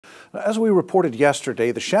As we reported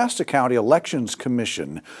yesterday, the Shasta County Elections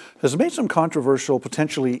Commission has made some controversial,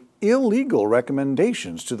 potentially illegal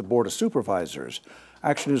recommendations to the Board of Supervisors.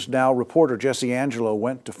 Action News Now reporter Jesse Angelo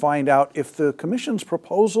went to find out if the Commission's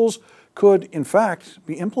proposals could, in fact,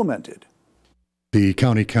 be implemented. The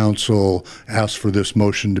County Council asked for this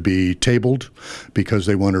motion to be tabled because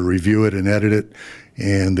they want to review it and edit it,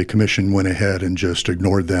 and the Commission went ahead and just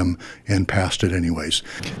ignored them and passed it anyways.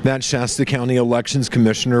 That's Shasta County Elections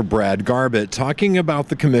Commissioner Brad Garbett talking about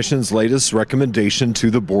the Commission's latest recommendation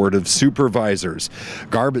to the Board of Supervisors.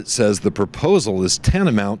 Garbett says the proposal is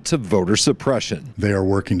tantamount to voter suppression. They are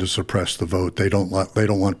working to suppress the vote. They don't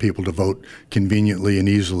want people to vote conveniently and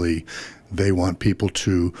easily. They want people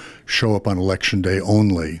to show up on Election Day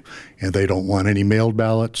only, and they don't want any mailed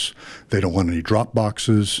ballots. They don't want any drop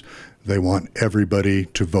boxes. They want everybody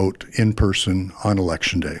to vote in person on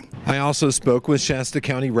Election Day. I also spoke with Shasta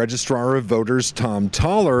County Registrar of Voters Tom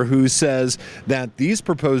Toller, who says that these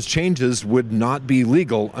proposed changes would not be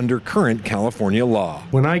legal under current California law.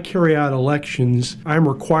 When I carry out elections, I'm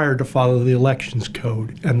required to follow the elections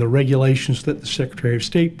code and the regulations that the Secretary of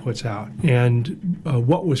State puts out. And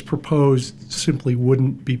what was proposed simply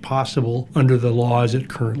wouldn't be possible under the law as it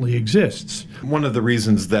currently exists. One of the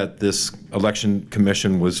reasons that this election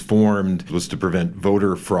commission was formed was to prevent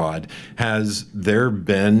voter fraud. Has there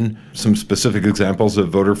been some specific examples of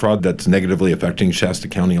voter fraud that's negatively affecting Shasta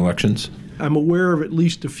County elections? I'm aware of at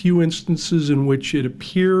least a few instances in which it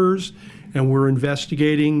appears, and we're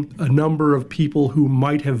investigating a number of people who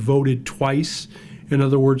might have voted twice. In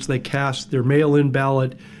other words, they cast their mail-in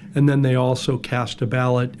ballot and then they also cast a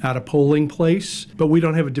ballot at a polling place. But we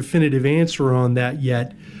don't have a definitive answer on that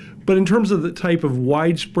yet. But in terms of the type of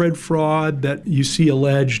widespread fraud that you see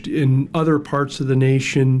alleged in other parts of the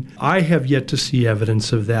nation, I have yet to see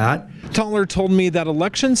evidence of that. Toller told me that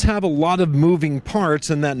elections have a lot of moving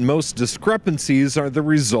parts and that most discrepancies are the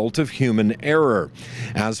result of human error.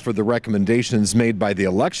 As for the recommendations made by the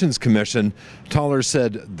Elections Commission, Toller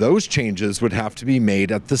said those changes would have to be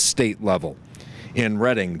made at the state level. In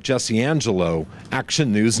Reading, Jesse Angelo,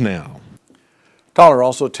 Action News Now. Toller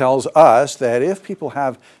also tells us that if people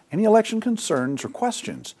have any election concerns or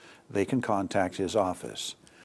questions, they can contact his office.